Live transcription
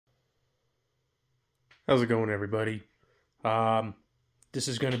How's it going, everybody? This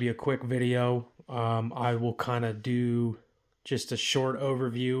is going to be a quick video. I will kind of do just a short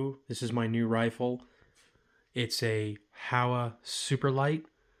overview. This is my new rifle. It's a Howa Superlite.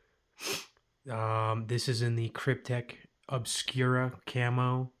 This is in the KRYPTEK obskura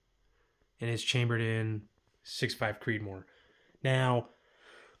camo, and it's chambered in 6.5 Creedmoor. Now,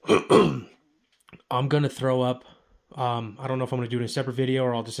 I'm going to throw up, I don't know if I'm going to do it in a separate video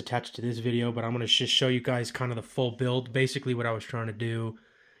or I'll just attach it to this video, but I'm going to just show you guys kind of the full build. Basically what I was trying to do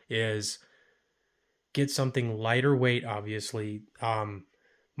is get something lighter weight, obviously.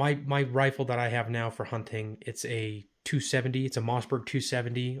 My rifle that I have now for hunting, it's a 270. It's a Mossberg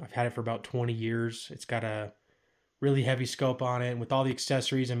 270. I've had it for about 20 years. It's got a really heavy scope on it, and with all the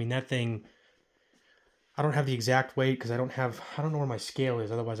accessories, I mean, that thing, I don't have the exact weight because I don't know where my scale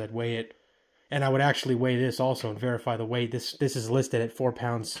is, otherwise I'd weigh it. And I would actually weigh this also and verify the weight. This is listed at 4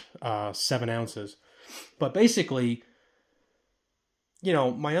 pounds, 7 ounces. But basically, you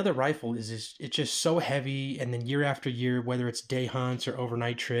know, my other rifle it's just so heavy, and then year after year, whether it's day hunts or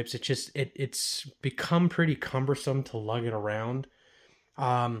overnight trips, it's become pretty cumbersome to lug it around.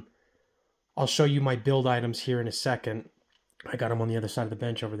 I'll show you my build items here in a second. I got them on the other side of the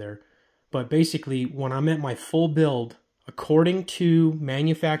bench over there. But basically, when I'm at my full build, according to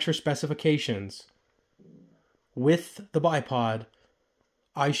manufacturer specifications, with the bipod,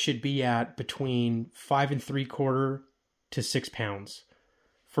 I should be at between 5 3/4 to 6 pounds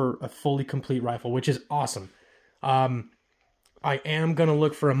for a fully complete rifle, which is awesome. I am going to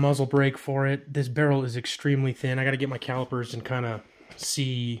look for a muzzle brake for it. This barrel is extremely thin. I got to get my calipers and kind of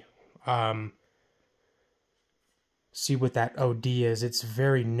see what that OD is. It's a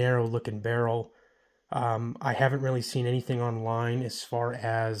very narrow looking barrel. I haven't really seen anything online as far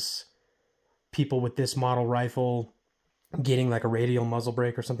as people with this model rifle getting like a radial muzzle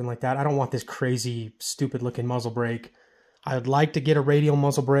brake or something like that. I don't want this crazy, stupid looking muzzle brake. I'd like to get a radial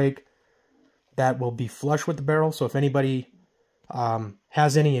muzzle brake that will be flush with the barrel. So if anybody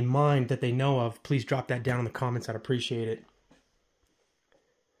has any in mind that they know of, please drop that down in the comments. I'd appreciate it.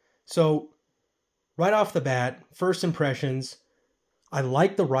 So right off the bat, first impressions, I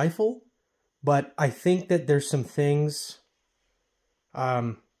like the rifle, but I think that there's some things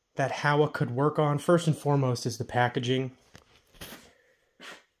that Howa could work on. First and foremost is the packaging.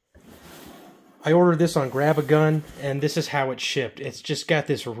 I ordered this on Grab-A-Gun, and this is how it's shipped. It's just got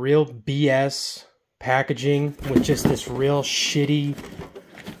this real BS packaging with just this real shitty,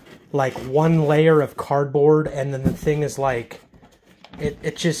 like, one layer of cardboard, and then the thing is like,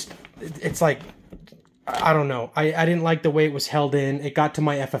 it's like, I don't know. I didn't like the way it was held in. It got to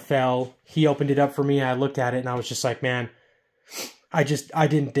my FFL. He opened it up for me. I looked at it and I was just like, man, I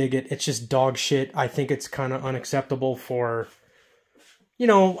didn't dig it. It's just dog shit. I think it's kind of unacceptable for, you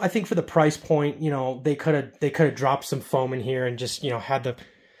know, I think for the price point, you know, they could have dropped some foam in here and just, you know, had the,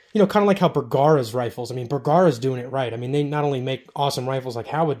 you know, kind of like how Bergara's rifles. I mean, Bergara's doing it right. I mean, they not only make awesome rifles like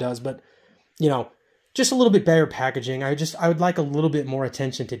Howa does, but, you know, just a little bit better packaging. I would like a little bit more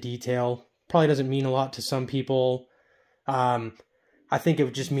attention to detail. Probably doesn't mean a lot to some people. I think it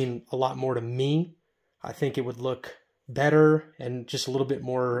would just mean a lot more to me. I think it would look better and just a little bit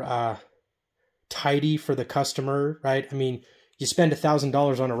more tidy for the customer, right? I mean, you spend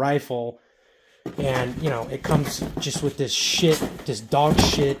 $1,000 on a rifle and, you know, it comes just with this shit, this dog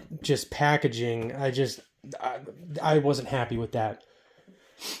shit, just packaging. I wasn't happy with that.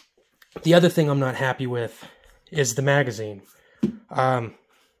 The other thing I'm not happy with is the magazine.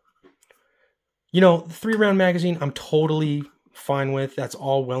 You know, the 3-round magazine, I'm totally fine with. That's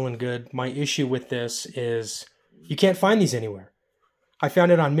all well and good. My issue with this is you can't find these anywhere. I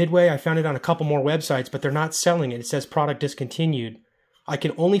found it on Midway. I found it on a couple more websites, but they're not selling it. It says product discontinued. I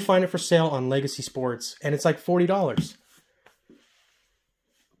can only find it for sale on Legacy Sports, and it's like $40.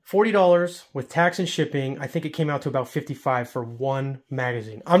 $40 with tax and shipping. I think it came out to about $55 for one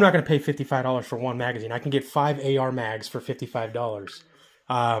magazine. I'm not going to pay $55 for one magazine. I can get 5 AR mags for $55.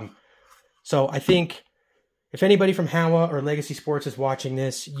 So I think if anybody from Howa or Legacy Sports is watching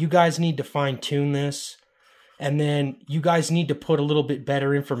this, you guys need to fine-tune this. And then you guys need to put a little bit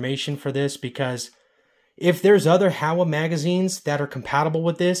better information for this, because if there's other Howa magazines that are compatible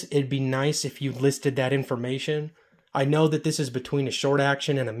with this, it'd be nice if you listed that information. I know that this is between a short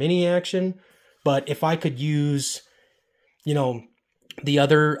action and a mini action, but if I could use, you know, the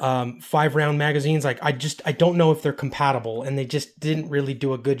other 5-round magazines, like I don't know if they're compatible, and they just didn't really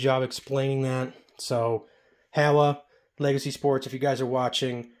do a good job explaining that. So Howa, Legacy Sports, if you guys are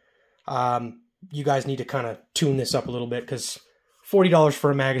watching, you guys need to kind of tune this up a little bit, because $40 for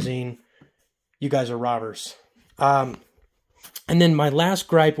a magazine, you guys are robbers. And then my last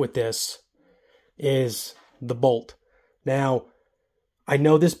gripe with this is the bolt. Now, I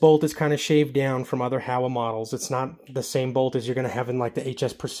know this bolt is kind of shaved down from other Howa models. It's not the same bolt as you're going to have in like the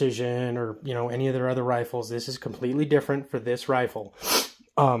HS Precision or, you know, any of their other rifles. This is completely different for this rifle.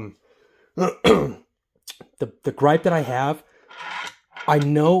 The gripe that I have, I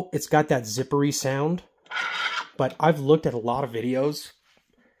know it's got that zippery sound, but I've looked at a lot of videos.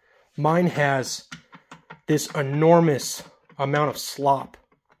 Mine has this enormous amount of slop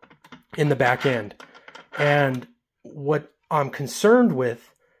in the back end. And what I'm concerned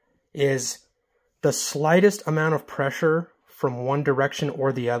with is the slightest amount of pressure from one direction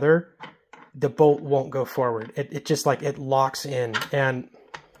or the other, the bolt won't go forward. It just like, it locks in. And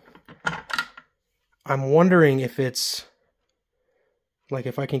I'm wondering if it's, like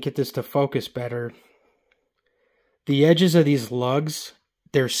if I can get this to focus better. The edges of these lugs,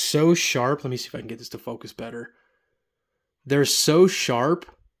 they're so sharp. Let me see if I can get this to focus better. They're so sharp.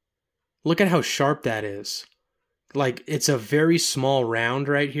 Look at how sharp that is. Like, it's a very small round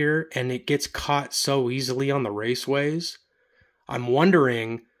right here, and it gets caught so easily on the raceways. I'm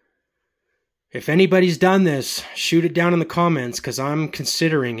wondering if anybody's done this, shoot it down in the comments, because I'm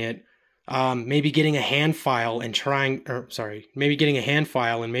considering it. Maybe getting a hand file and maybe getting a hand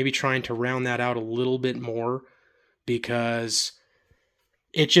file and maybe trying to round that out a little bit more, because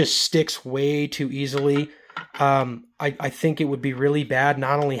it just sticks way too easily. I think it would be really bad,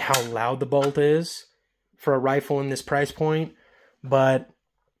 not only how loud the bolt is for a rifle in this price point, but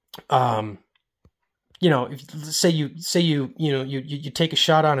you know, if say you take a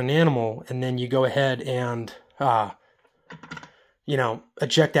shot on an animal and then you go ahead and you know,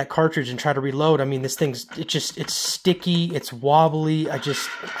 eject that cartridge and try to reload. I mean, this thing's it's sticky, it's wobbly. I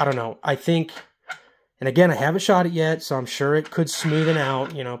don't know. I think, and again, I haven't shot it yet, so I'm sure it could smoothen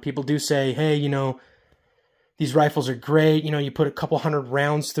out. You know, people do say, hey, you know, these rifles are great. You know, you put a couple hundred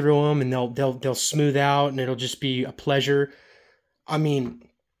rounds through them and they'll smooth out and it'll just be a pleasure. I mean,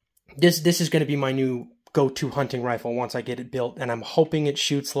 this is going to be my new go-to hunting rifle once I get it built, and I'm hoping it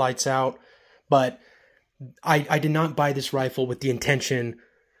shoots lights out. But I did not buy this rifle with the intention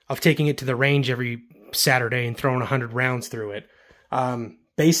of taking it to the range every Saturday and throwing 100 rounds through it.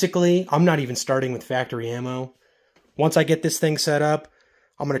 Basically, I'm not even starting with factory ammo. Once I get this thing set up,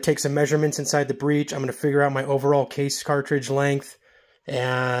 I'm going to take some measurements inside the breech. I'm going to figure out my overall case cartridge length,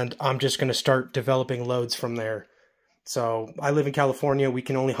 and I'm just going to start developing loads from there. So I live in California. We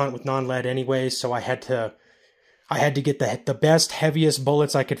can only hunt with non-lead anyway, so I had to get the best, heaviest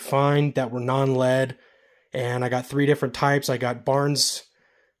bullets I could find that were non-lead, and I got 3 different types. I got Barnes,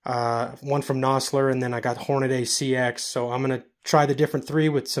 one from Nosler, and then I got Hornet A CX. So I'm going to try the different 3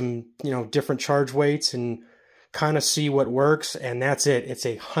 with some, you know, different charge weights and kind of see what works, and that's it. It's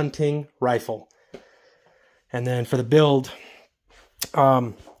a hunting rifle. And then for the build,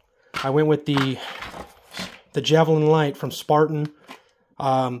 I went with the Javelin Lite from Spartan.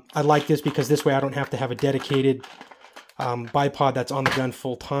 I like this because this way I don't have to have a dedicated bipod that's on the gun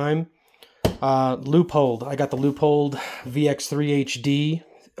full time. Leupold. I got the Leupold VX3 HD,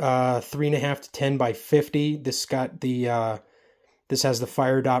 3.5 to 10 by 50. This got the this has the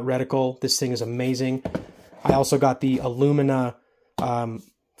fire dot reticle. This thing is amazing. I also got the Alumina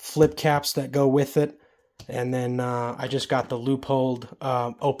flip caps that go with it. And then I just got the Leupold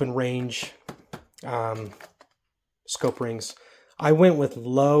open range scope rings. I went with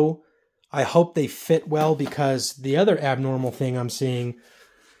low. I hope they fit well, because the other abnormal thing I'm seeing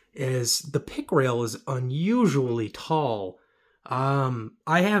is the pick rail is unusually tall. I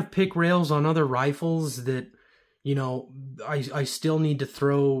have pick rails on other rifles that, you know, I still need to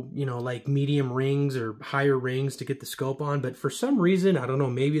throw, you know, like medium rings or higher rings to get the scope on. But for some reason, I don't know,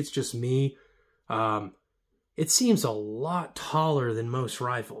 maybe it's just me. It seems a lot taller than most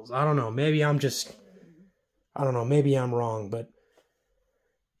rifles. I don't know, maybe I'm just, I don't know, maybe I'm wrong. But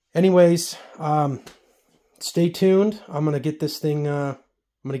anyways, stay tuned. I'm going to get this thing,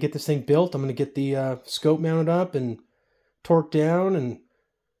 built. I'm going to get the scope mounted up and torqued down, and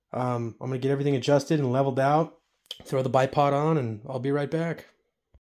I'm going to get everything adjusted and leveled out. Throw the bipod on, and I'll be right back.